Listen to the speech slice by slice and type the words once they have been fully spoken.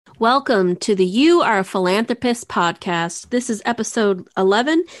Welcome to the You Are a Philanthropist podcast. This is episode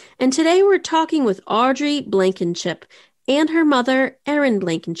 11, and today we're talking with Audrey Blankenship and her mother, Erin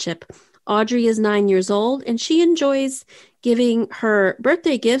Blankenship. Audrey is 9 years old, and she enjoys giving her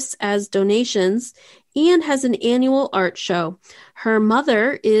birthday gifts as donations and has an annual art show. Her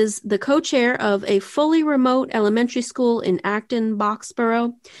mother is the co-chair of a fully remote elementary school in Acton,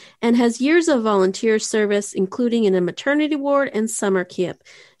 Boxborough, and has years of volunteer service, including in a maternity ward and summer camp.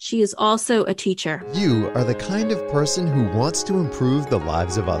 She is also a teacher. You are the kind of person who wants to improve the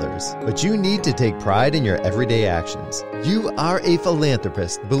lives of others, but you need to take pride in your everyday actions. You Are a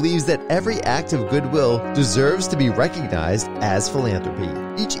Philanthropist believes that every act of goodwill deserves to be recognized as philanthropy.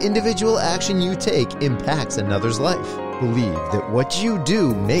 Each individual action you take impacts another's life. Believe that what you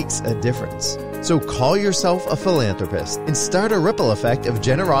do makes a difference. So call yourself a philanthropist and start a ripple effect of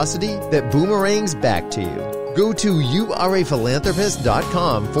generosity that boomerangs back to you. Go to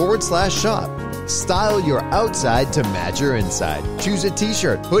youareaphilanthropist.com/shop. Style your outside to match your inside. Choose a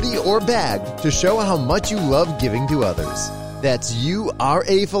t-shirt, hoodie, or bag to show how much you love giving to others. That's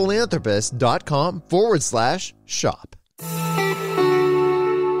youareaphilanthropist.com/shop.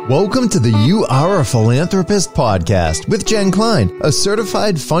 Welcome to the You Are a Philanthropist podcast with Jen Klein, a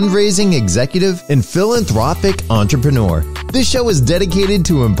certified fundraising executive and philanthropic entrepreneur. This show is dedicated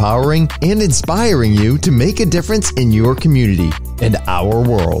to empowering and inspiring you to make a difference in your community and our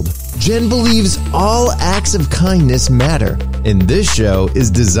world. Jen believes all acts of kindness matter, and this show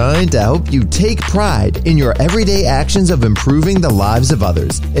is designed to help you take pride in your everyday actions of improving the lives of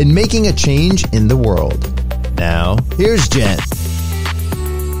others and making a change in the world. Now, here's Jen.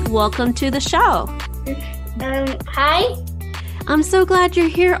 Welcome to the show. Hi. I'm so glad you're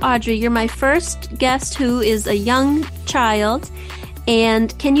here, Audrey. You're my first guest who is a young child.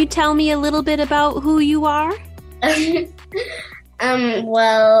 And can you tell me a little bit about who you are?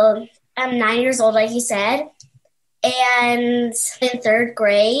 Well, I'm 9 years old, like you said, and in third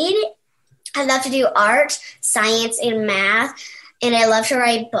grade. I love to do art, science, and math, and I love to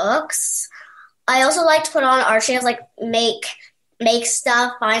write books. I also like to put on art shows, like make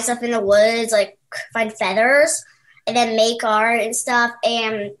stuff, find stuff in the woods, like find feathers, and then make art and stuff,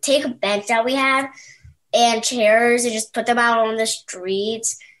 and take a bench that we had and chairs and just put them out on the street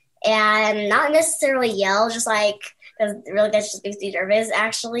and not necessarily yell, just like, because really that just makes me nervous,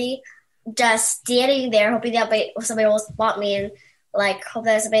 actually. Just standing there hoping that somebody will spot me and like hope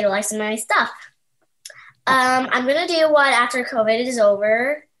that somebody likes some of my stuff. I'm going to do one after COVID is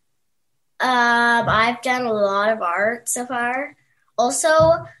over. I've done a lot of art so far.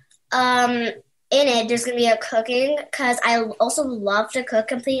 Also, in it, there's going to be a cooking because I also love to cook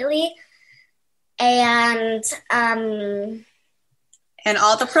completely. And all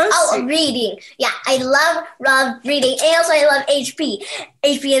the proceeds. Oh, reading. Yeah, I love reading. And also I love HP.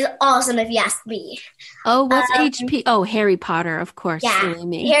 HP is awesome if you ask me. Oh, what's HP? Oh, Harry Potter, of course. Yeah,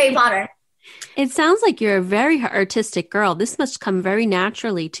 Silly Harry Potter. It sounds like you're a very artistic girl. This must come very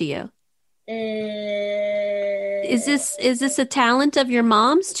naturally to you. Is this a talent of your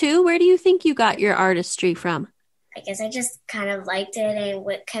mom's too? Where do you think you got your artistry from? I guess I just kind of liked it and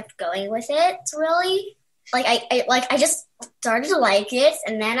kept going with it, really. Like I just started to like it,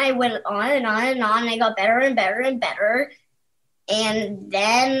 and then I went on and on and on, and I got better and better and better. And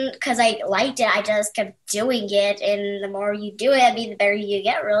then, because I liked it, I just kept doing it, and the more you do it, the better you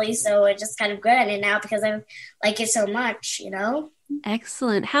get, really. So it's just kind of good at it now because I like it so much, you know?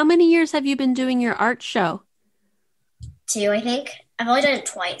 Excellent. How many years have you been doing your art show? 2, I think. I've only done it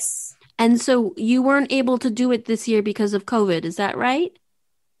twice. And so you weren't able to do it this year because of COVID, is that right?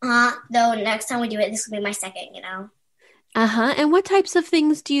 Though next time we do it, this will be my second, you know. And what types of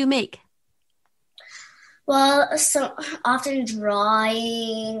things do you make? Well, so often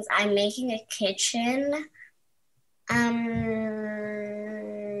drawings. I'm making a kitchen.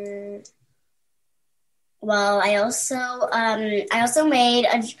 Well, I also made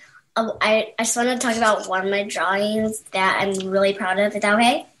I just want to talk about one of my drawings that I'm really proud of. Is that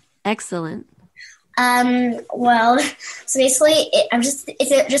okay? Excellent. Well, so basically, it's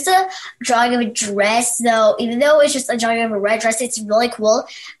just a drawing of a dress. Though, even though it's just a drawing of a red dress, it's really cool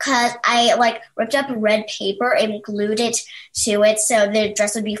because I ripped up red paper and glued it to it so the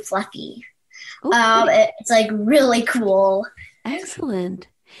dress would be fluffy. It's really cool. Excellent.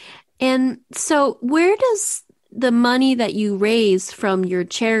 And so, where does the money that you raise from your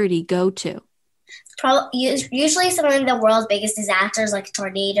charity go to? Usually some of the world's biggest disasters, like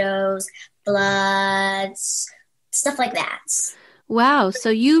tornadoes, floods, stuff like that. Wow. So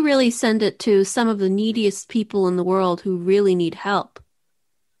you really send it to some of the neediest people in the world who really need help.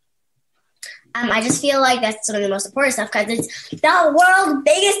 I just feel like that's some of the most important stuff because it's the world's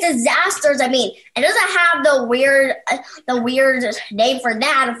biggest disasters. I mean, it doesn't have the weird name for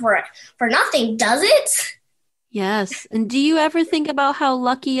that for nothing, does it? Yes. And do you ever think about how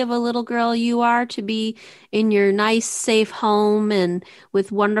lucky of a little girl you are to be in your nice, safe home and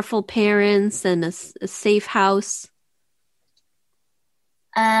with wonderful parents and a safe house?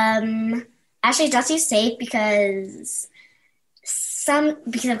 Actually, it's not too safe because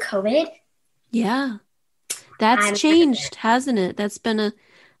of COVID. Yeah. That's changed, hasn't it? That's been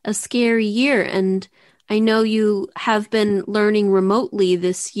a scary year. And I know you have been learning remotely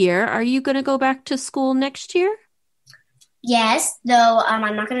this year. Are you going to go back to school next year? Yes, though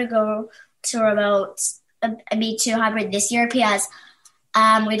I'm not going to go to remote, to hybrid this year because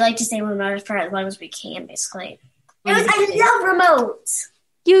we'd like to stay remote for as long as we can, basically. I love remote.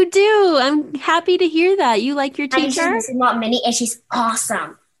 You do. I'm happy to hear that. You like your teacher? I'm just Mom Minnie, and she's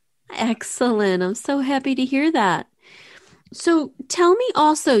awesome. Excellent. I'm so happy to hear that. So tell me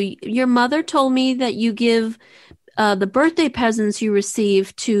also, your mother told me that you give the birthday presents you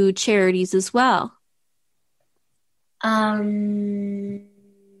receive to charities as well.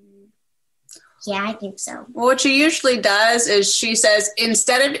 Yeah, I think so. Well, what she usually does is she says,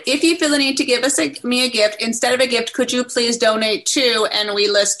 if you feel the need to give me a gift, instead of a gift, could you please donate to, and we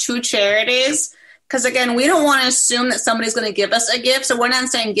list 2 charities. Because again, we don't want to assume that somebody's going to give us a gift. So we're not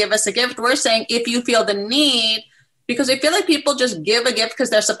saying give us a gift. We're saying if you feel the need, because we feel like people just give a gift because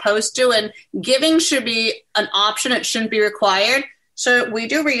they're supposed to, and giving should be an option. It shouldn't be required. So we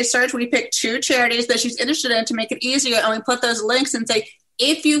do research. We pick 2 charities that she's interested in to make it easier. And we put those links and say,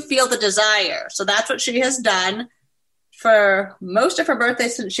 if you feel the desire. So that's what she has done for most of her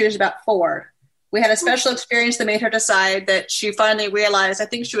birthdays since she was about 4. We had a special experience that made her decide that she finally realized, I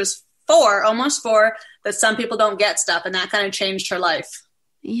think she was 4, almost 4, that some people don't get stuff. And that kind of changed her life.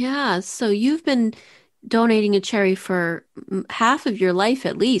 Yeah. So you've been donating a charity for half of your life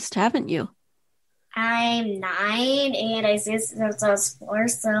at least, haven't you? I'm 9 and I since I was 4,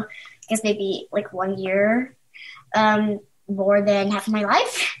 so I guess maybe like 1 year more than half of my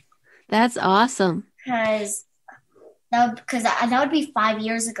life. That's awesome. Because that would be 5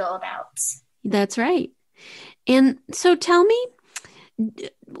 years ago about. That's right. And so tell me,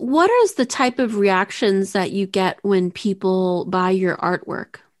 what is the type of reactions that you get when people buy your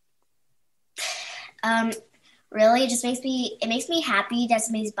artwork? Really, it makes me happy that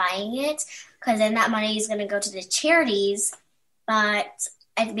somebody's buying it, because then that money is going to go to the charities. But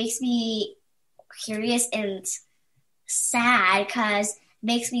it makes me curious and sad because it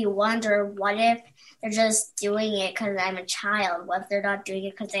makes me wonder, what if they're just doing it because I'm a child? What if they're not doing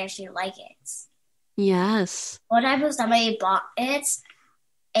it because they actually like it? Yes. What if somebody bought it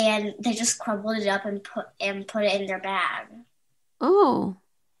and they just crumbled it up and put it in their bag? Oh.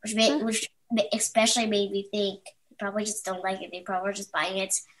 Which especially made me think they probably just don't like it. They probably are just buying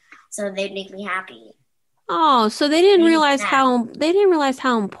it so they'd make me happy. Oh, so they didn't realize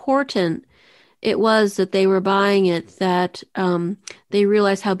how important it was that they were buying it, that they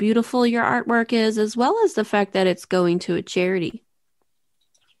realized how beautiful your artwork is, as well as the fact that it's going to a charity.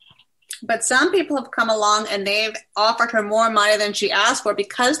 But some people have come along and they've offered her more money than she asked for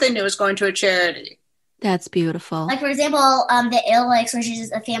because they knew it was going to a charity. That's beautiful. Like, for example, the Alex, which is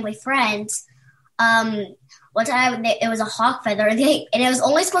just a family friend, one time it was a hawk feather, and it was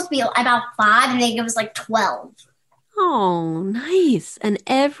only supposed to be about 5, and they gave us like 12. Oh, nice. And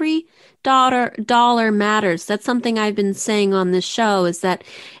every dollar matters. That's something I've been saying on this show, is that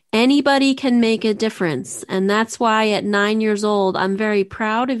anybody can make a difference. And that's why at 9 years old, I'm very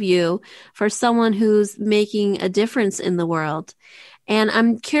proud of you for someone who's making a difference in the world. And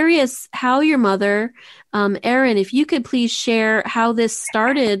I'm curious how your mother, Erin, if you could please share how this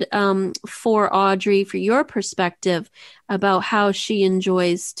started for Audrey, for your perspective about how she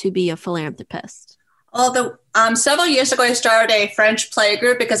enjoys to be a philanthropist. Well, several years ago, I started a French play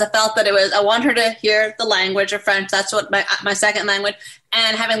group because I felt that I want her to hear the language of French. That's what my second language.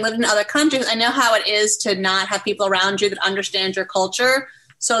 And having lived in other countries, I know how it is to not have people around you that understand your culture.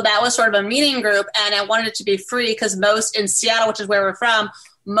 So that was sort of a meeting group, and I wanted it to be free because most in Seattle, which is where we're from,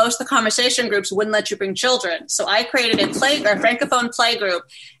 most of the conversation groups wouldn't let you bring children. So I created a Francophone play group.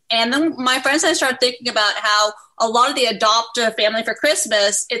 And then my friends and I started thinking about how a lot of the adopt a family for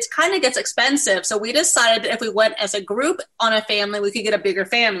Christmas, it kind of gets expensive. So we decided that if we went as a group on a family, we could get a bigger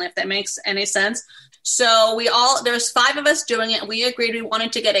family, if that makes any sense. So there's 5 of us doing it. We agreed we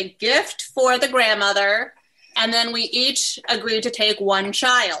wanted to get a gift for the grandmother, and then we each agreed to take 1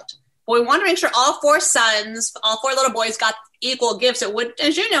 child. But we wanted to make sure all 4 little boys got equal gifts. It would,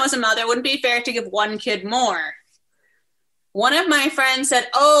 as you know, as a mother, it wouldn't be fair to give 1 kid more. One of my friends said,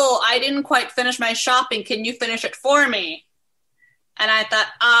 "Oh, I didn't quite finish my shopping. Can you finish it for me?" And I thought,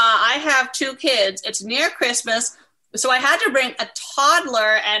 I have 2 kids. It's near Christmas. So I had to bring a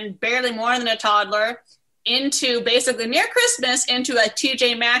toddler and barely more than a toddler into basically near Christmas into a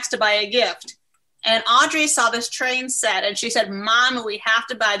TJ Maxx to buy a gift. And Audrey saw this train set and she said, "Mom, we have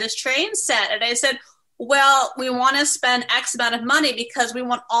to buy this train set." And I said, "Well, we want to spend X amount of money because we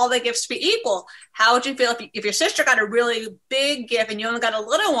want all the gifts to be equal. How would you feel if your sister got a really big gift and you only got a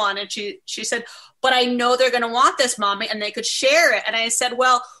little one?" And she said, "But I know they're going to want this, Mommy, and they could share it." And I said,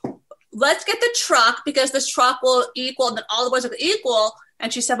 "Well, let's get the truck because this truck will equal, and then all the boys will equal."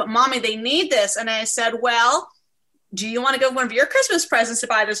 And she said, "But Mommy, they need this." And I said, "Well, do you want to give one of your Christmas presents to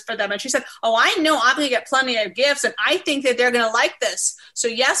buy this for them?" And she said, "Oh, I know I'm going to get plenty of gifts, and I think that they're going to like this. So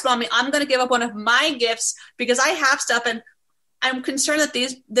yes, Mommy, I'm going to give up one of my gifts because I have stuff, and I'm concerned that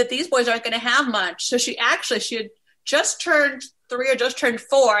these boys aren't going to have much." So she had just turned 3 or just turned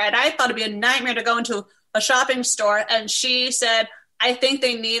 4, and I thought it'd be a nightmare to go into a shopping store. And she said, "I think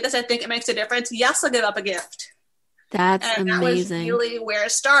they need this. I think it makes a difference. Yes, I'll give up a gift." That's and amazing. That was really where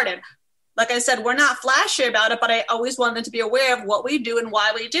it started. Like I said, we're not flashy about it, but I always wanted them to be aware of what we do and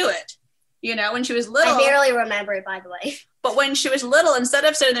why we do it. When she was little. I barely remember it, by the way. But when she was little, instead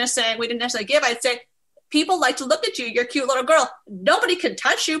of sitting there saying we didn't necessarily give, I'd say, "People like to look at you. You're a cute little girl. Nobody can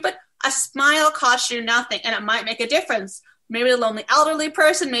touch you, but a smile costs you nothing, and it might make a difference. Maybe a lonely elderly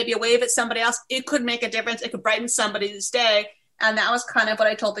person, maybe a wave at somebody else. It could make a difference. It could brighten somebody's day." And that was kind of what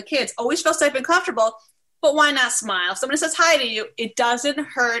I told the kids. Always feel safe and comfortable. But why not smile? If somebody says hi to you, it doesn't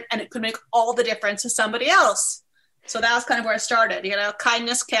hurt, and it could make all the difference to somebody else. So that was kind of where it started.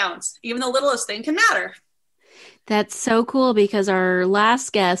 Kindness counts. Even the littlest thing can matter. That's so cool because our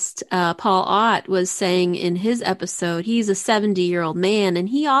last guest, Paul Ott, was saying in his episode, he's a 70-year-old man, and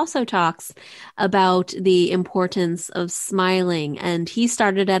he also talks about the importance of smiling. And he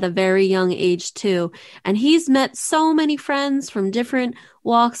started at a very young age too. And he's met so many friends from different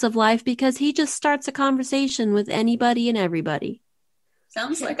walks of life because he just starts a conversation with anybody and everybody.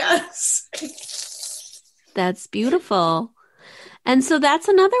 Sounds like us. That's beautiful. And so that's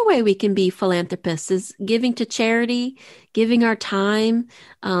another way we can be philanthropists is giving to charity, giving our time,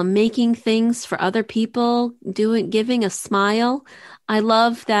 making things for other people, giving a smile. I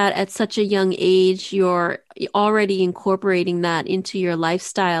love that at such a young age, you're already incorporating that into your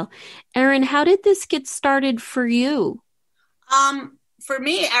lifestyle. Erin, how did this get started for you? For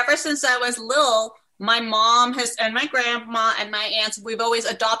me, ever since I was little, my mom and my grandma and my aunts, we've always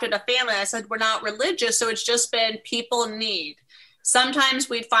adopted a family. I said, we're not religious, so it's just been people in need. Sometimes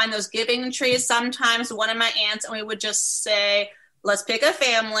we'd find those giving trees, sometimes one of my aunts, and we would just say, let's pick a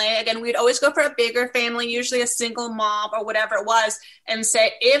family. Again, we'd always go for a bigger family, usually a single mom or whatever it was, and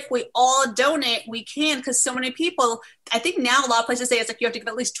say, if we all donate, we can, because so many people, I think now a lot of places say it's like you have to give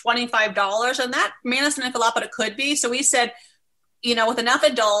at least $25, and that may not seem like a lot, but it could be. So we said, with enough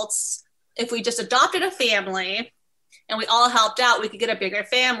adults, if we just adopted a family and we all helped out, we could get a bigger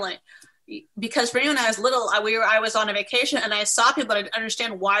family. Because for me, when I was little, I was on a vacation and I saw people, I didn't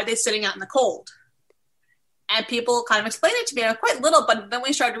understand why they're sitting out in the cold. And people kind of explained it to me. I was quite little, but then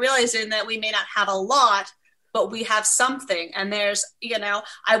we started realizing that we may not have a lot, but we have something. And there's,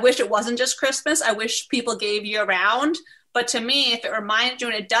 I wish it wasn't just Christmas. I wish people gave year round. But to me, if it reminds you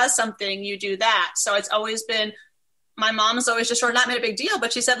and it does something, you do that. So it's always been, my mom has always just sort of not made a big deal,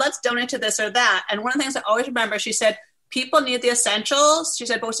 but she said, let's donate to this or that. And one of the things I always remember, she said, people need the essentials. She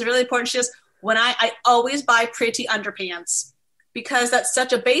said, but what's really important, she says, when I always buy pretty underpants, because that's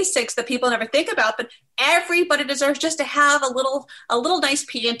such a basics that people never think about, but everybody deserves just to have a little nice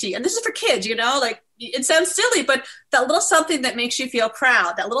panty. And this is for kids, like it sounds silly, but that little something that makes you feel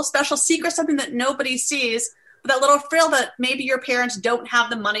proud, that little special secret, something that nobody sees, that little frill that maybe your parents don't have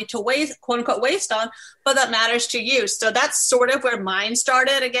the money to waste, quote unquote, waste on, but that matters to you. So that's sort of where mine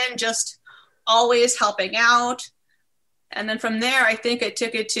started. Again, just always helping out. And then from there, I think it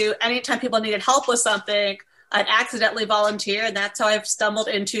took it to anytime people needed help with something, I'd accidentally volunteer. And that's how I've stumbled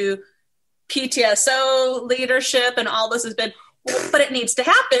into PTSO leadership. And all this has been, but it needs to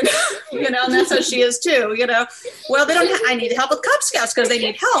happen, and that's how she is too, well, they don't, I need help with Cub Scouts because they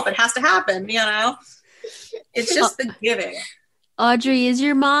need help. It has to happen, It's just the giving. Audrey, is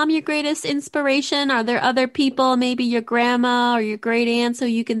your mom your greatest inspiration? Are there other people, maybe your grandma or your great aunt, so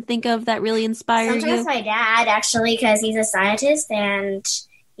you can think of that really inspire you? Sometimes my dad, actually, because he's a scientist and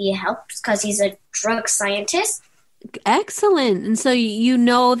he helps because he's a drug scientist. Excellent. And so you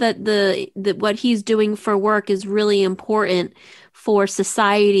know that the what he's doing for work is really important for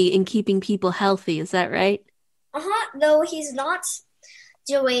society and keeping people healthy. Is that right? Though he's not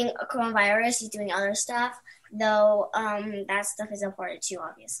doing a coronavirus, he's doing other stuff. though that stuff is important too,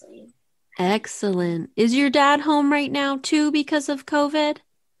 obviously. Excellent. Is your dad home right now too because of COVID?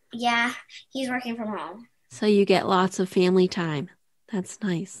 Yeah, he's working from home. So you get lots of family time. That's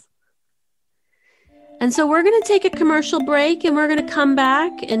nice. And so we're going to take a commercial break and we're going to come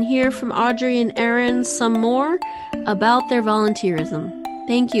back and hear from Audrey and Erin some more about their volunteerism.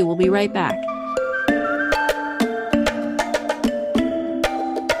 Thank you. We'll be right back.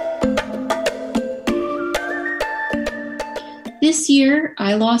 This year,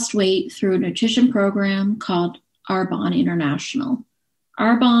 I lost weight through a nutrition program called Arbonne International.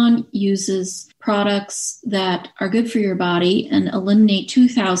 Arbonne uses products that are good for your body and eliminate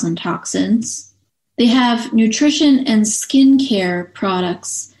 2,000 toxins. They have nutrition and skincare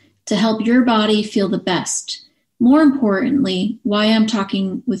products to help your body feel the best. More importantly, why I'm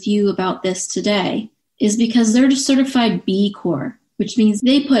talking with you about this today is because they're certified B Corp, which means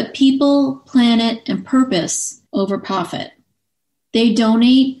they put people, planet, and purpose over profit. They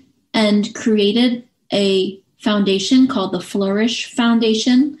donate and created a foundation called the Flourish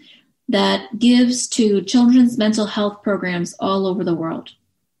Foundation that gives to children's mental health programs all over the world.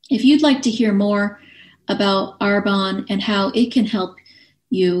 If you'd like to hear more about Arbonne and how it can help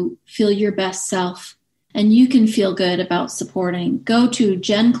you feel your best self and you can feel good about supporting, go to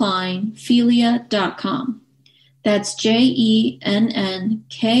JennKleinPhilia.com. That's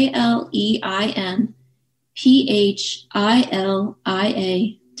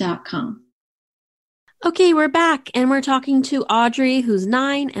JennKleinPhilia.com. Okay, we're back and we're talking to Audrey, who's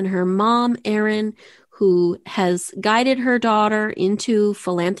 9, and her mom, Erin, who has guided her daughter into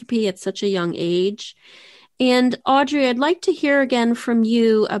philanthropy at such a young age. And Audrey, I'd like to hear again from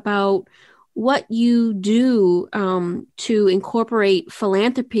you about what you do to incorporate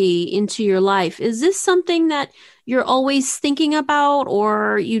philanthropy into your life. Is this something that you're always thinking about,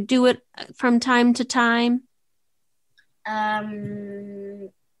 or you do it from time to time? I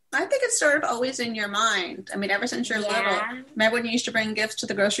think it's sort of always in your mind. I mean, ever since you're little. Remember when you used to bring gifts to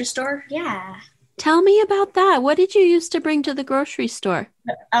the grocery store? Yeah. Tell me about that. What did you used to bring to the grocery store?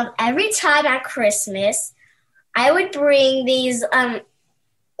 Every time at Christmas, I would bring these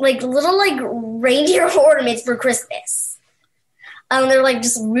little reindeer ornaments for Christmas. They're like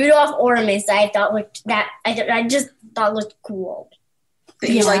just Rudolph ornaments that I just thought looked cool.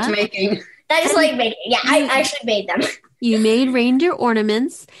 That you liked making. I just like making. Yeah, I actually made them. You made reindeer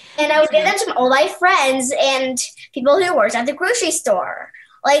ornaments. And I would give them to all my friends and people who worked at the grocery store.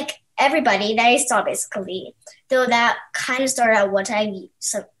 Like everybody that I saw, basically. Though that kind of started out one time.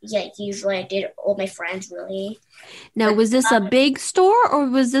 So, yeah, usually I did all my friends, really. Now, was this a big store or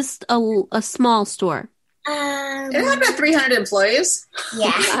was this a small store? It had about 300 employees.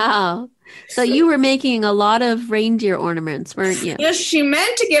 Yeah. Wow. So you were making a lot of reindeer ornaments, weren't you? Yes, she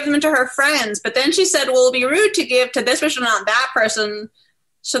meant to give them to her friends, but then she said, well, it'll be rude to give to this person, not that person.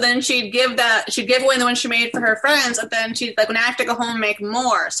 So then she'd give away the one she made for her friends, and then she'd when I have to go home and make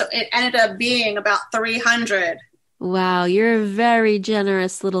more. So it ended up being about 300. Wow, you're a very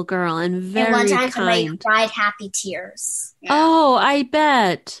generous little girl and very kind. And one time somebody cried happy tears. Yeah. Oh, I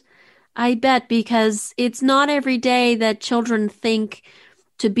bet, because it's not every day that children think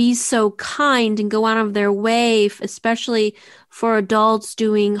to be so kind and go out of their way, especially for adults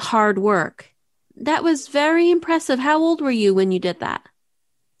doing hard work. That was very impressive. How old were you when you did that?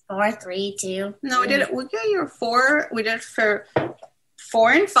 4, 3, 2. No, we did it. You were 4. We did it for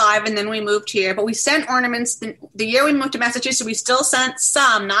 4 and 5, and then we moved here. But we sent ornaments. The year we moved to Massachusetts, we still sent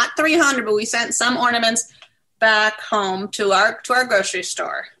some, not 300, but we sent some ornaments back home to our grocery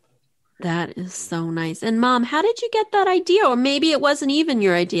store. That is so nice. And Mom, how did you get that idea? Or maybe it wasn't even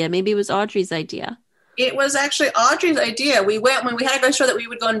your idea. Maybe it was Audrey's idea. It was actually Audrey's idea. We went when we had a grocery store that we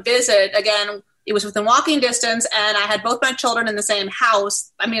would go and visit. Again, it was within walking distance, and I had both my children in the same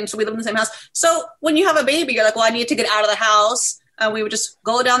house. I mean, so we lived in the same house. So when you have a baby, you're like, well, I need to get out of the house. We would just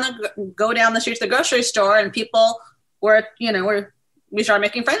go down the street to the grocery store, and people were, we started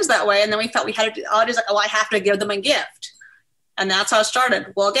making friends that way. And then we felt we had to. Audrey's like, oh, I have to give them a gift. And that's how it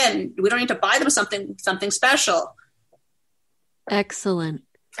started. Well, again, we don't need to buy them something special. Excellent.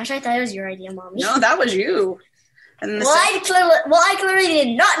 Actually, I thought it was your idea, Mommy. No, that was you. And I clearly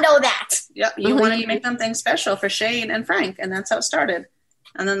did not know that. Yep, you wanted to make something special for Shane and Frank, and that's how it started.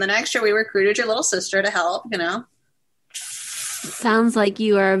 And then the next year, we recruited your little sister to help, Sounds like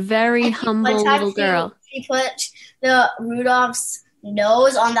you are a very humble little girl. She put the Rudolph's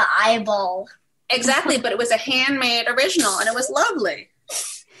nose on the eyeball. Exactly, but it was a handmade original, and it was lovely.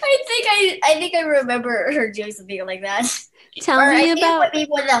 I think I remember her doing something like that. Tell me about with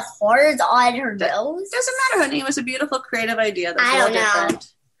the horns on her nose. Doesn't matter, honey. It was a beautiful, creative idea. I don't know.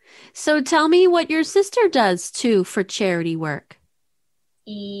 So tell me what your sister does too for charity work.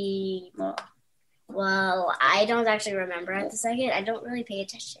 Well, I don't actually remember at the second. I don't really pay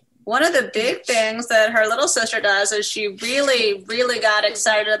attention. One of the big things that her little sister does is she really, really got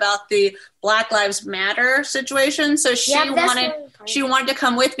excited about the Black Lives Matter situation. So she wanted to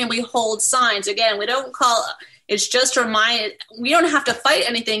come with me. We hold signs. Again, we don't call it's just to remind. We don't have to fight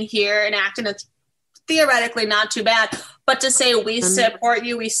anything here in Acton. It's theoretically not too bad. But to say we support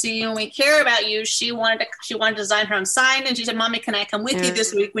you, we see you, and we care about you. She wanted to design her own sign, and she said, "Mommy, can I come with you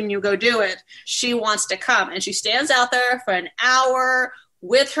this week when you go do it?" She wants to come, and she stands out there for an hour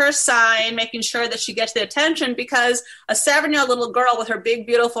with her sign, making sure that she gets the attention, because a 7-year-old little girl with her big,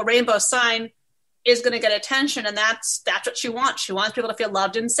 beautiful rainbow sign is going to get attention. And that's what she wants. She wants people to feel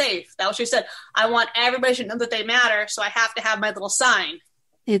loved and safe. That's what she said. I want everybody to know that they matter. So I have to have my little sign.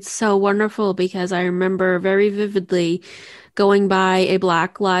 It's so wonderful because I remember very vividly going by a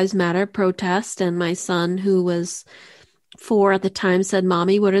Black Lives Matter protest, and my son, who was 4 at the time, said,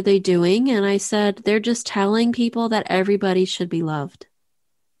 "Mommy, what are they doing?" And I said, "They're just telling people that everybody should be loved."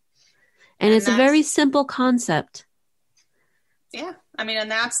 And it's a very simple concept. Yeah. I mean,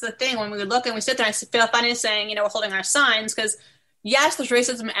 and that's the thing. When we look and we sit there, I feel funny saying, we're holding our signs, because yes, there's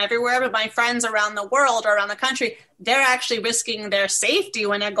racism everywhere, but my friends around the world or around the country, they're actually risking their safety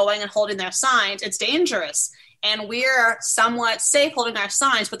when they're going and holding their signs. It's dangerous. And we're somewhat safe holding our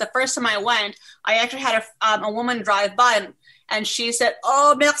signs. But the first time I went, I actually had a woman drive by, and she said,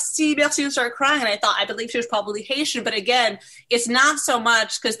 "Oh, merci, merci," and started crying. And I believe she was probably Haitian. But again, it's not so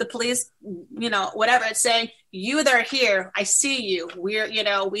much because the police, whatever, it's saying, you that are here, I see you.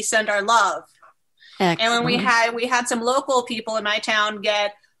 We send our love. Excellent. And when we had some local people in my town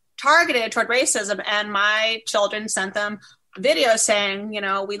get targeted toward racism, and my children sent them videos saying,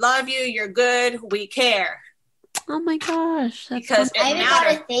 "We love you, you're good, we care." Oh my gosh. Because I even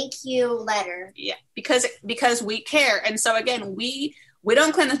got a thank you letter. Yeah, because we care. And so again, we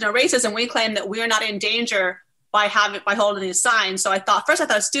don't claim there's no racism. We claim that we are not in danger by holding these signs. So first I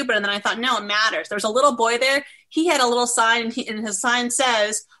thought it was stupid, and then I thought, no, it matters. There's a little boy there. He had a little sign, and his sign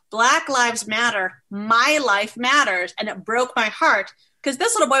says, "Black Lives Matter, my life matters." And it broke my heart, because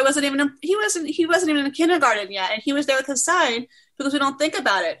this little boy wasn't even in kindergarten yet, and he was there with his sign, because we don't think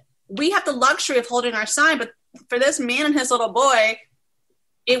about it. We have the luxury of holding our sign, but for this man and his little boy,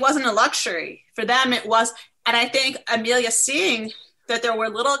 it wasn't a luxury. For them, it was. And I think Amelia seeing that there were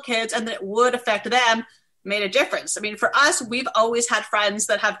little kids and that it would affect them made a difference. I mean, for us, we've always had friends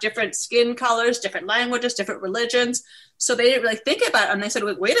that have different skin colors, different languages, different religions. So they didn't really think about it. And they said,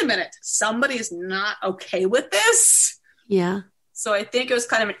 wait a minute, somebody's not okay with this? Yeah. So I think it was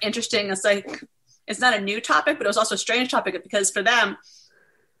kind of an interesting, it's not a new topic, but it was also a strange topic, because for them,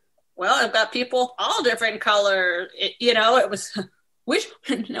 well, I've got people all different color. It was, when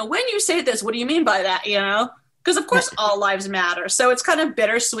you say this, what do you mean by that? Because of course all lives matter. So it's kind of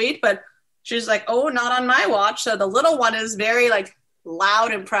bittersweet, but she's like, "Oh, not on my watch." So the little one is very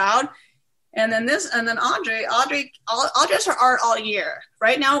loud and proud. And then Audrey does her art all year.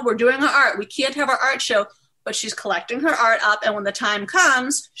 Right now we're doing her art. We can't have our art show, but she's collecting her art up, and when the time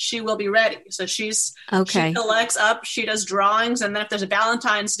comes, she will be ready. So she collects up, she does drawings, and then if there's a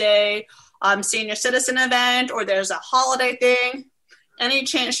Valentine's Day, senior citizen event, or there's a holiday thing, any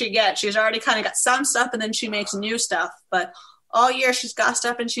chance she gets, she's already kind of got some stuff, and then she makes new stuff. But all year she's got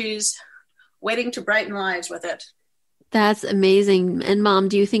stuff, and she's waiting to brighten lives with it. That's amazing. And Mom,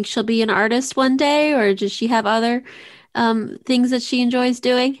 do you think she'll be an artist one day, or does she have other things that she enjoys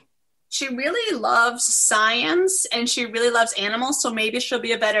doing? She really loves science, and she really loves animals, so maybe she'll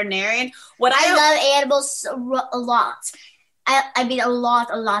be a veterinarian. I love animals a lot. I mean, a lot.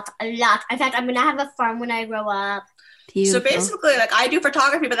 In fact, I'm going to have a farm when I grow up. Beautiful. So basically, I do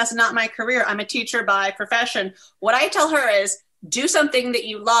photography, but that's not my career. I'm a teacher by profession. What I tell her is, do something that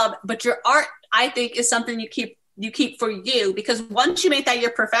you love, but your art, I think, is something you keep for you, because once you make that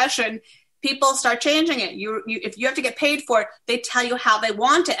your profession, people start changing it. If you have to get paid for it, they tell you how they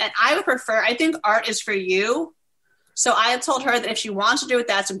want it. And I think art is for you. So I had told her that if she wants to do it,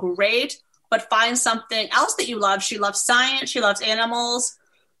 that's great, but find something else that you love. She loves science, she loves animals,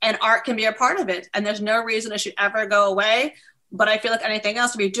 and art can be a part of it. And there's no reason it should ever go away. But I feel like anything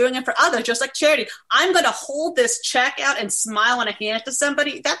else, if you're doing it for others, just like charity, I'm going to hold this check out and smile when I hand it to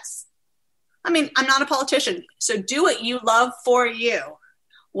somebody. I'm not a politician. So do what you love for you.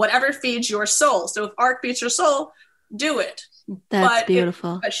 Whatever feeds your soul. So if art feeds your soul, do it. That's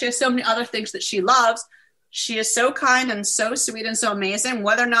beautiful. But she has so many other things that she loves. She is so kind and so sweet and so amazing.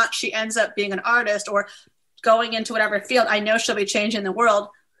 Whether or not she ends up being an artist or going into whatever field, I know she'll be changing the world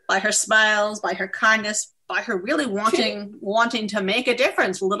by her smiles, by her kindness, by her really wanting to make a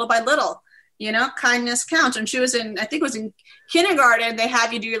difference little by little. Kindness counts. And she was I think it was in kindergarten, they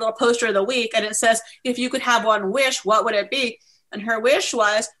have you do your little poster of the week, and it says, if you could have one wish, what would it be? And her wish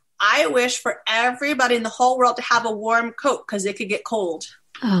was, I wish for everybody in the whole world to have a warm coat because it could get cold.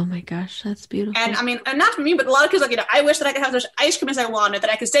 Oh my gosh, that's beautiful. And I mean, and not for me, but a lot of kids I wish that I could have as much ice cream as I wanted,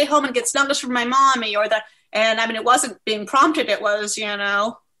 that I could stay home and get snuggles from my mommy, and I mean, it wasn't being prompted. It was,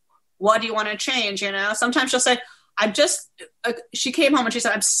 what do you want to change? Sometimes she'll say, she came home and she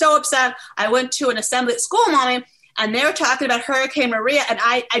said, I'm so upset. I went to an assembly at school, Mommy, and they were talking about Hurricane Maria. And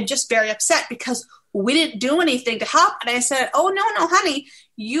I'm just very upset because we didn't do anything to help. And I said, oh, no, honey,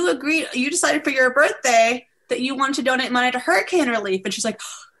 you decided for your birthday that you wanted to donate money to hurricane relief. And she's like,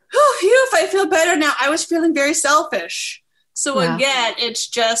 oh, phew, I feel better now. I was feeling very selfish. So Again, it's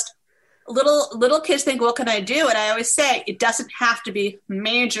just little kids think, what can I do? And I always say, it doesn't have to be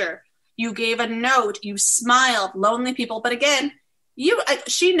major. You gave a note, you smiled, lonely people. But again,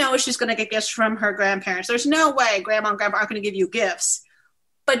 she knows she's going to get gifts from her grandparents. There's no way grandma and grandpa aren't going to give you gifts.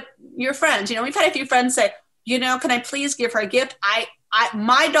 But your friends, we've had a few friends say, can I please give her a gift?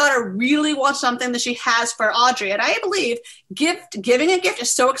 My daughter really wants something that she has for Audrey. And I believe giving a gift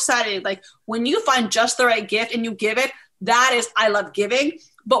is so exciting. Like when you find just the right gift and you give it, I love giving.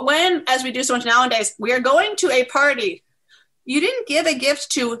 But as we do so much nowadays, we are going to a party. You didn't give a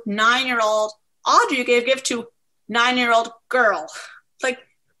gift to 9-year-old Audrey. You gave a gift to 9-year-old girl. Like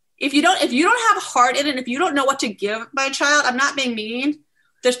if you don't have heart in it, if you don't know what to give my child, I'm not being mean.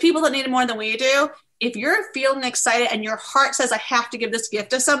 There's people that need it more than we do. If you're feeling excited and your heart says, I have to give this gift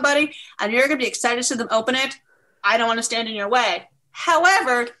to somebody, and you're going to be excited to see them open it, I don't want to stand in your way.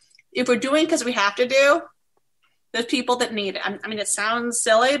 However, if we're doing because we have to do, there's people that need it. I mean, it sounds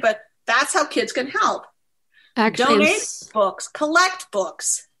silly, but that's how kids can help. Actually, donate books, collect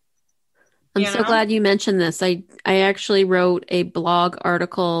books. I'm so glad you mentioned this. I actually wrote a blog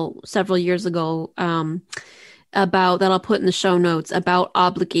article several years ago about that I'll put in the show notes about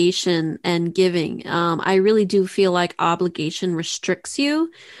obligation and giving. I really do feel like obligation restricts you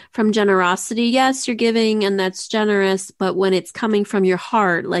from generosity. Yes, you're giving and that's generous, but when it's coming from your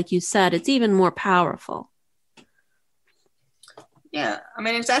heart, like you said, it's even more powerful. Yeah, I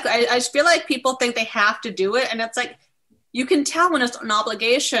mean, exactly. I just feel like people think they have to do it. And it's like, you can tell when it's an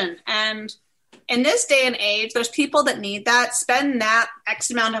obligation. And in this day and age, there's people that need that. Spend that X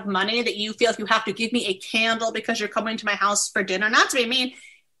amount of money that you feel if you have to give me a candle because you're coming to my house for dinner. Not to be mean,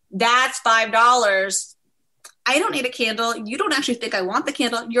 that's $5. I don't need a candle. You don't actually think I want the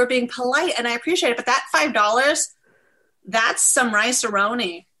candle. You're being polite and I appreciate it. But that $5, that's some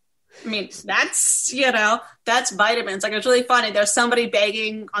rice-a-roni. I mean, that's vitamins. Like, it was really funny. There's somebody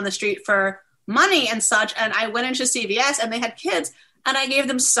begging on the street for money and such. And I went into CVS and they had kids and I gave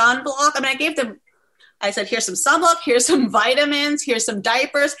them sunblock. I said, here's some sunblock, here's some vitamins, here's some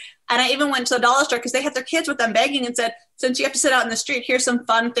diapers. And I even went to the dollar store because they had their kids with them begging and said, since you have to sit out in the street, here's some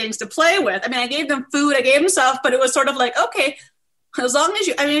fun things to play with. I mean, I gave them food, I gave them stuff, but it was sort of like, okay, as long as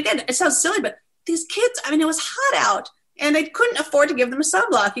again, it sounds silly, but these kids, it was hot out. And they couldn't afford to give them a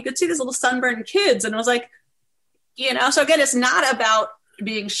sunblock. You could see these little sunburned kids. And it was like, so again, it's not about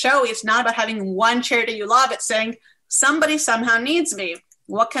being showy. It's not about having one charity you love. It's saying somebody somehow needs me.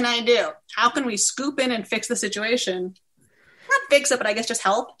 What can I do? How can we scoop in and fix the situation? Not fix it, but I guess just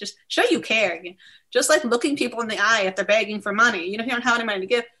help. Just show you care. Just like looking people in the eye if they're begging for money. If you don't have any money to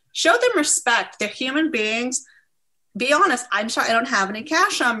give, show them respect. They're human beings. Be honest. I'm sorry, I don't have any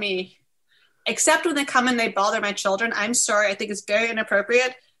cash on me. Except when they come and they bother my children. I'm sorry. I think it's very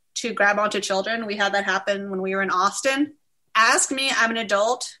inappropriate to grab onto children. We had that happen when we were in Austin. Ask me. I'm an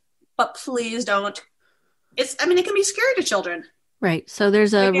adult, but please don't. It can be scary to children. Right. So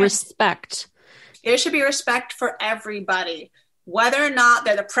there's a respect. There should be respect for everybody, whether or not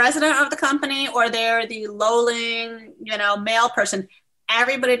they're the president of the company or they're the lowling, male person.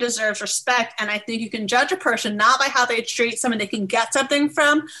 Everybody deserves respect. And I think you can judge a person not by how they treat someone they can get something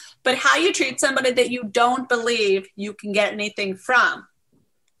from, but how you treat somebody that you don't believe you can get anything from.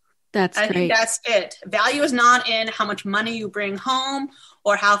 I think that's it. Value is not in how much money you bring home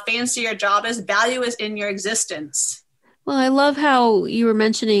or how fancy your job is. Value is in your existence. Well, I love how you were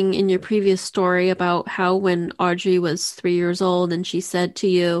mentioning in your previous story about how when Audrey was 3 years old and she said to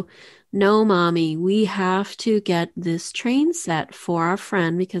you, no, mommy, we have to get this train set for our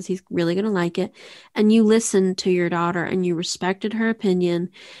friend because he's really going to like it. And you listened to your daughter and you respected her opinion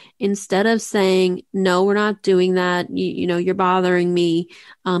instead of saying, no, we're not doing that. You're bothering me.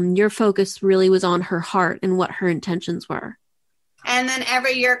 Your focus really was on her heart and what her intentions were. And then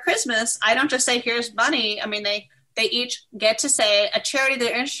every year at Christmas, I don't just say, here's money. they each get to say a charity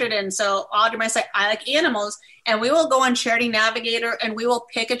they're interested in. So Audrey might say, I like animals, and we will go on Charity Navigator and we will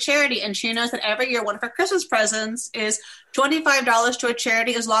pick a charity. And she knows that every year one of her Christmas presents is $25 to a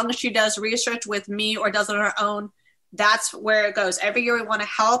charity, as long as she does research with me or does it on her own. That's where it goes. Every year we want to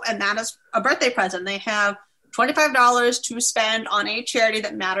help, and that is a birthday present. They have $25 to spend on a charity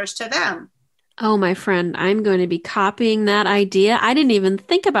that matters to them. Oh, my friend, I'm going to be copying that idea. I didn't even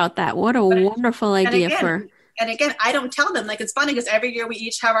think about that. What a wonderful idea And again, I don't tell them. Like, it's funny because every year we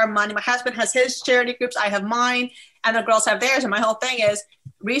each have our money. My husband has his charity groups. I have mine, and the girls have theirs. And my whole thing is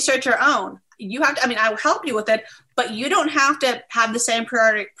research your own. You have to, I will help you with it, but you don't have to have the same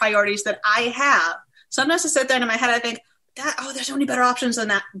priorities that I have. Sometimes I sit there and in my head, I think, there's so many better options than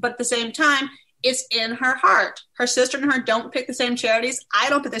that. But at the same time, it's in her heart. Her sister and her don't pick the same charities. I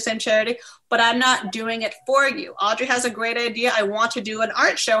don't pick the same charity, but I'm not doing it for you. Audrey has a great idea. I want to do an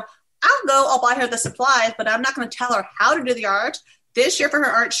art show. I'll buy her the supplies, but I'm not going to tell her how to do the art. This year for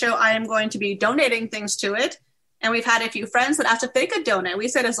her art show, I am going to be donating things to it. And we've had a few friends that asked if they could donate. We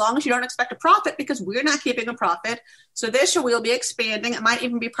said, as long as you don't expect a profit, because we're not keeping a profit. So this year we'll be expanding. It might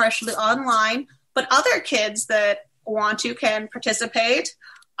even be partially online, but other kids that want to can participate.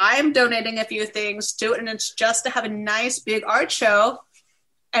 I'm donating a few things to it, and it's just to have a nice big art show,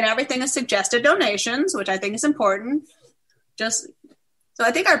 and everything is suggested donations, which I think is important. So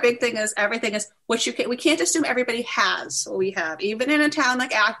I think our big thing is everything is what we can't assume everybody has what we have. Even in a town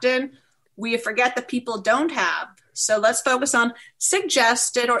like Acton, we forget that people don't have. So let's focus on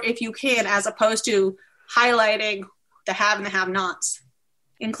suggested, or if you can, as opposed to highlighting the have and the have-nots.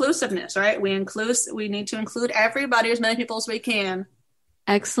 Inclusiveness, right? We need to include everybody, as many people as we can.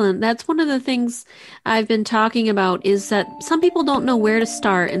 Excellent. That's one of the things I've been talking about, is that some people don't know where to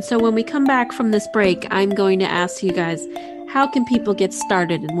start. And so when we come back from this break, I'm going to ask you guys, how can people get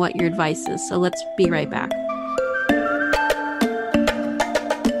started and what your advice is? So let's be right back.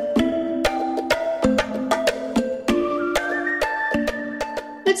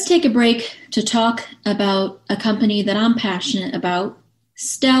 Let's take a break to talk about a company that I'm passionate about,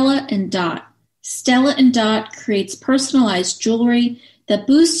 Stella & Dot. Stella & Dot creates personalized jewelry that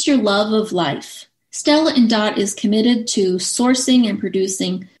boosts your love of life. Stella & Dot is committed to sourcing and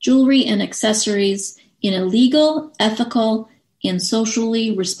producing jewelry and accessories in a legal, ethical, and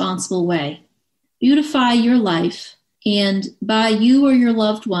socially responsible way. Beautify your life and buy you or your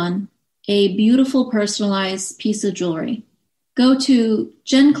loved one a beautiful personalized piece of jewelry. Go to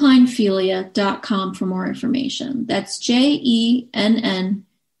JennKleinPhilia.com for more information. That's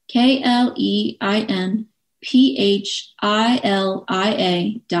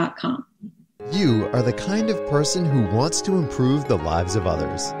JennKleinPhilia.com. You are the kind of person who wants to improve the lives of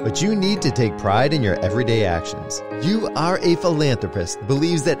others, but you need to take pride in your everyday actions. You Are a Philanthropist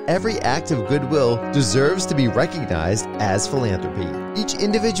believes that every act of goodwill deserves to be recognized as philanthropy. Each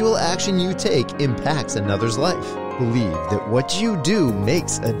individual action you take impacts another's life. Believe that what you do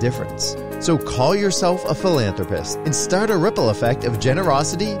makes a difference. So call yourself a philanthropist and start a ripple effect of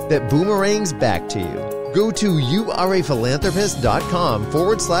generosity that boomerangs back to you. Go to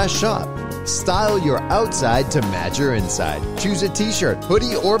youareaphilanthropist.com/shop. Style your outside to match your inside. Choose a t-shirt,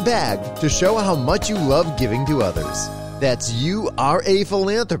 hoodie, or bag to show how much you love giving to others. That's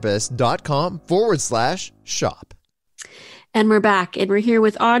youareaphilanthropist.com/shop. And we're back, and we're here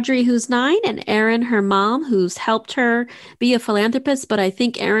with Audrey, who's 9, and Erin, her mom, who's helped her be a philanthropist. But I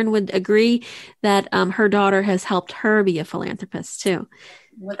think Erin would agree that her daughter has helped her be a philanthropist too.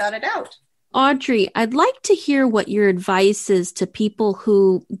 Without a doubt. Audrey, I'd like to hear what your advice is to people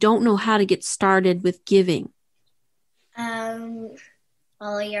who don't know how to get started with giving.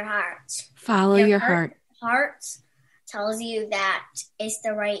 Follow your heart. Follow your heart. Heart tells you that it's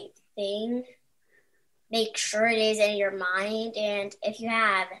the right thing. Make sure it is in your mind, and if you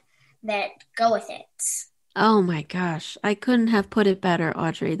have that, go with it. Oh my gosh, I couldn't have put it better,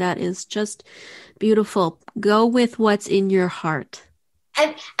 Audrey. That is just beautiful. Go with what's in your heart.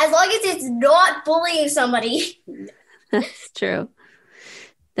 And as long as it's not bullying somebody. That's true.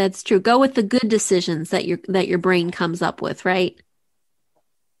 That's true. Go with the good decisions that your brain comes up with, right?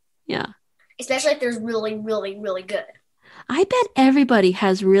 Yeah. Especially if there's really, really, really good. I bet everybody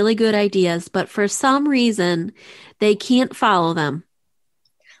has really good ideas, but for some reason, they can't follow them.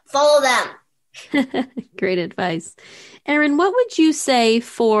 Follow them. Great advice. Erin, what would you say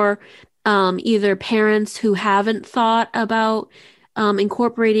for either parents who haven't thought about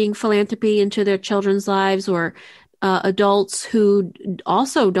incorporating philanthropy into their children's lives, or adults who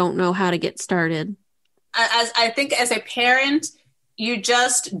also don't know how to get started? I think as a parent, you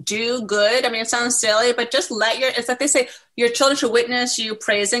just do good. I mean, it sounds silly, but just it's like they say, your children should witness you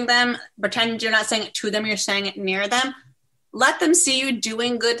praising them. Pretend you're not saying it to them, you're saying it near them. Let them see you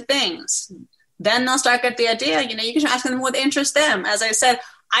doing good things. Then they'll start get the idea, you can ask them what interests them. As I said,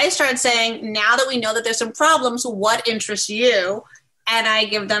 I started saying, now that we know that there's some problems, what interests you? And I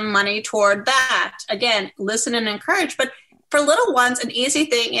give them money toward that. Again, listen and encourage. But for little ones, an easy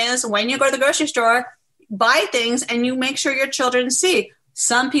thing is when you go to the grocery store, buy things and you make sure your children see.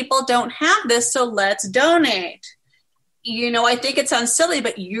 Some people don't have this, so let's donate. I think it sounds silly,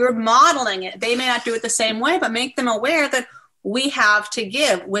 but you're modeling it. They may not do it the same way, but make them aware that we have to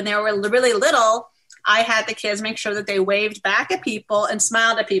give. When they were really little, I had the kids make sure that they waved back at people and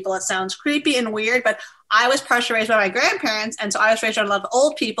smiled at people. It sounds creepy and weird, but I was partially raised by my grandparents, and so I was raised around a lot of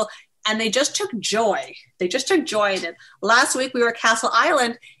old people, and they just took joy. They just took joy in it. Last week, we were at Castle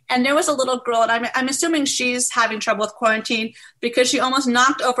Island, and there was a little girl, and I'm assuming she's having trouble with quarantine because she almost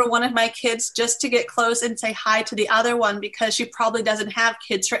knocked over one of my kids just to get close and say hi to the other one because she probably doesn't have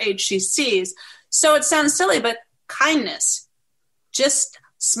kids her age she sees. So it sounds silly, but kindness, just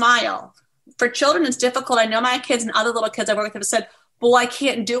smile. For children, it's difficult. I know my kids and other little kids I work with have said, well, I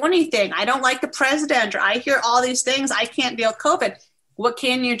can't do anything. I don't like the president, or I hear all these things. I can't deal with COVID. What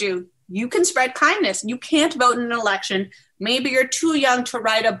can you do? You can spread kindness. You can't vote in an election. Maybe you're too young to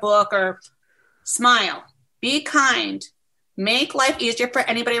write a book, or smile. Be kind. Make life easier for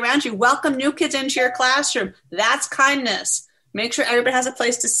anybody around you. Welcome new kids into your classroom. That's kindness. Make sure everybody has a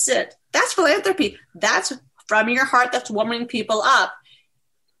place to sit. That's philanthropy. That's from your heart. That's warming people up.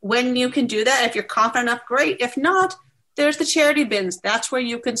 When you can do that, if you're confident enough, great. If not, there's the charity bins. That's where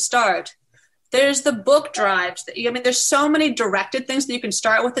you can start. There's the book drives. There's so many directed things that you can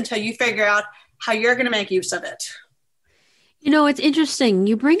start with until you figure out how you're going to make use of it. It's interesting.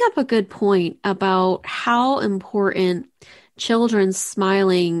 You bring up a good point about how important children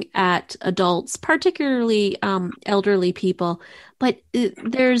smiling at adults, particularly elderly people. But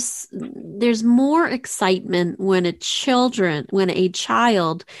there's more excitement when a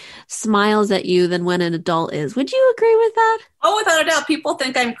child smiles at you than when an adult is. Would you agree with that? Oh, without a doubt. People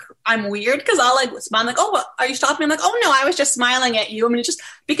think I'm weird because I'll smile like, oh, are you stopping? I'm like, oh no, I was just smiling at you. Just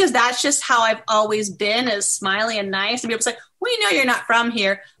because that's just how I've always been, is smiley and nice. And people say, well, you're not from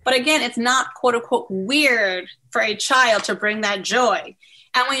here. But again, it's not quote unquote weird for a child to bring that joy.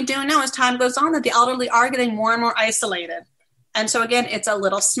 And we do know as time goes on that the elderly are getting more and more isolated. And so again, it's a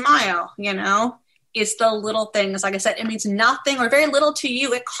little smile, it's the little things. Like I said, it means nothing or very little to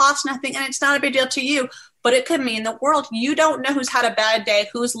you. It costs nothing and it's not a big deal to you, but it could mean the world. You don't know who's had a bad day,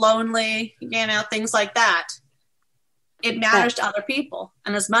 who's lonely, things like that. It matters to other people.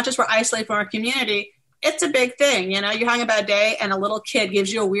 And as much as we're isolated from our community, it's a big thing. You're having a bad day and a little kid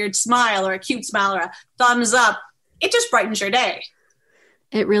gives you a weird smile or a cute smile or a thumbs up. It just brightens your day.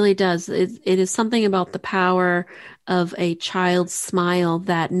 It really does. It is something about the power of a child's smile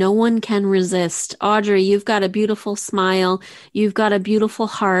that no one can resist. Audrey, you've got a beautiful smile. You've got a beautiful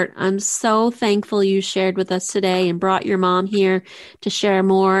heart. I'm so thankful you shared with us today and brought your mom here to share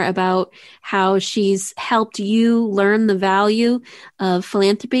more about how she's helped you learn the value of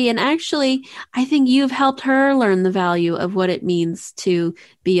philanthropy. And actually, I think you've helped her learn the value of what it means to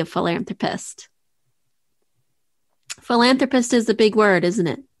be a philanthropist. Philanthropist is a big word, isn't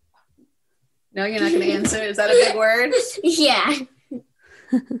it? No, you're not going to answer. Is that a big word? Yeah.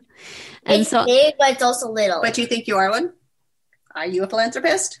 It's big, but it's also little. But do you think you are one? Are you a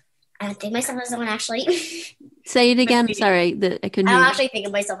philanthropist? I don't think myself as one, actually. Say it again. Sorry, I couldn't hear I don't you. actually think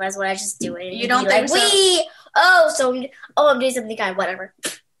of myself as one. I just do it. You don't think so? I'm doing something kind, whatever.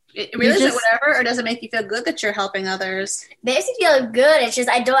 It really is it whatever, or does it make you feel good that you're helping others? It makes me feel good. It's just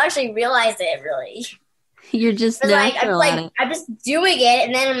I don't actually realize it, really. You're just natural at it. I'm just doing it,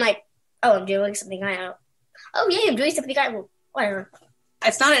 and then I'm like, oh, I'm doing something. Oh, yeah, I'm doing something. Whatever.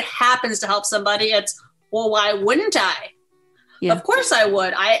 It's not it happens to help somebody. It's, well, why wouldn't I? Yeah. Of course I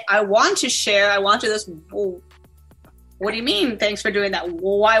would. I want to share. I want to do this. Well, what do you mean? Thanks for doing that.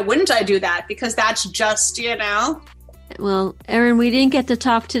 Well, why wouldn't I do that? Because that's just, Well, Erin, we didn't get to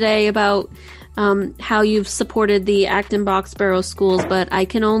talk today about how you've supported the Acton-Boxborough schools, but I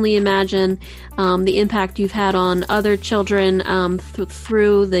can only imagine the impact you've had on other children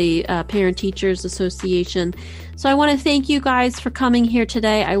through the Parent Teachers Association. So I want to thank you guys for coming here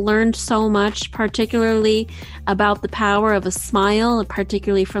today. I learned so much, particularly about the power of a smile,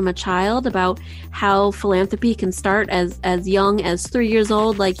 particularly from a child, about how philanthropy can start as young as 3 years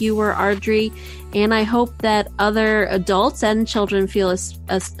old, like you were, Audrey. And I hope that other adults and children feel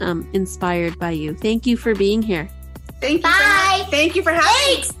inspired by you. Thank you for being here. Thank you. Bye. Thank you for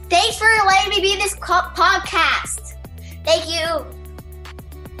having me. Thanks for letting me be in this podcast. Thank you.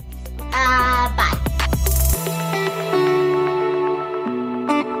 Bye.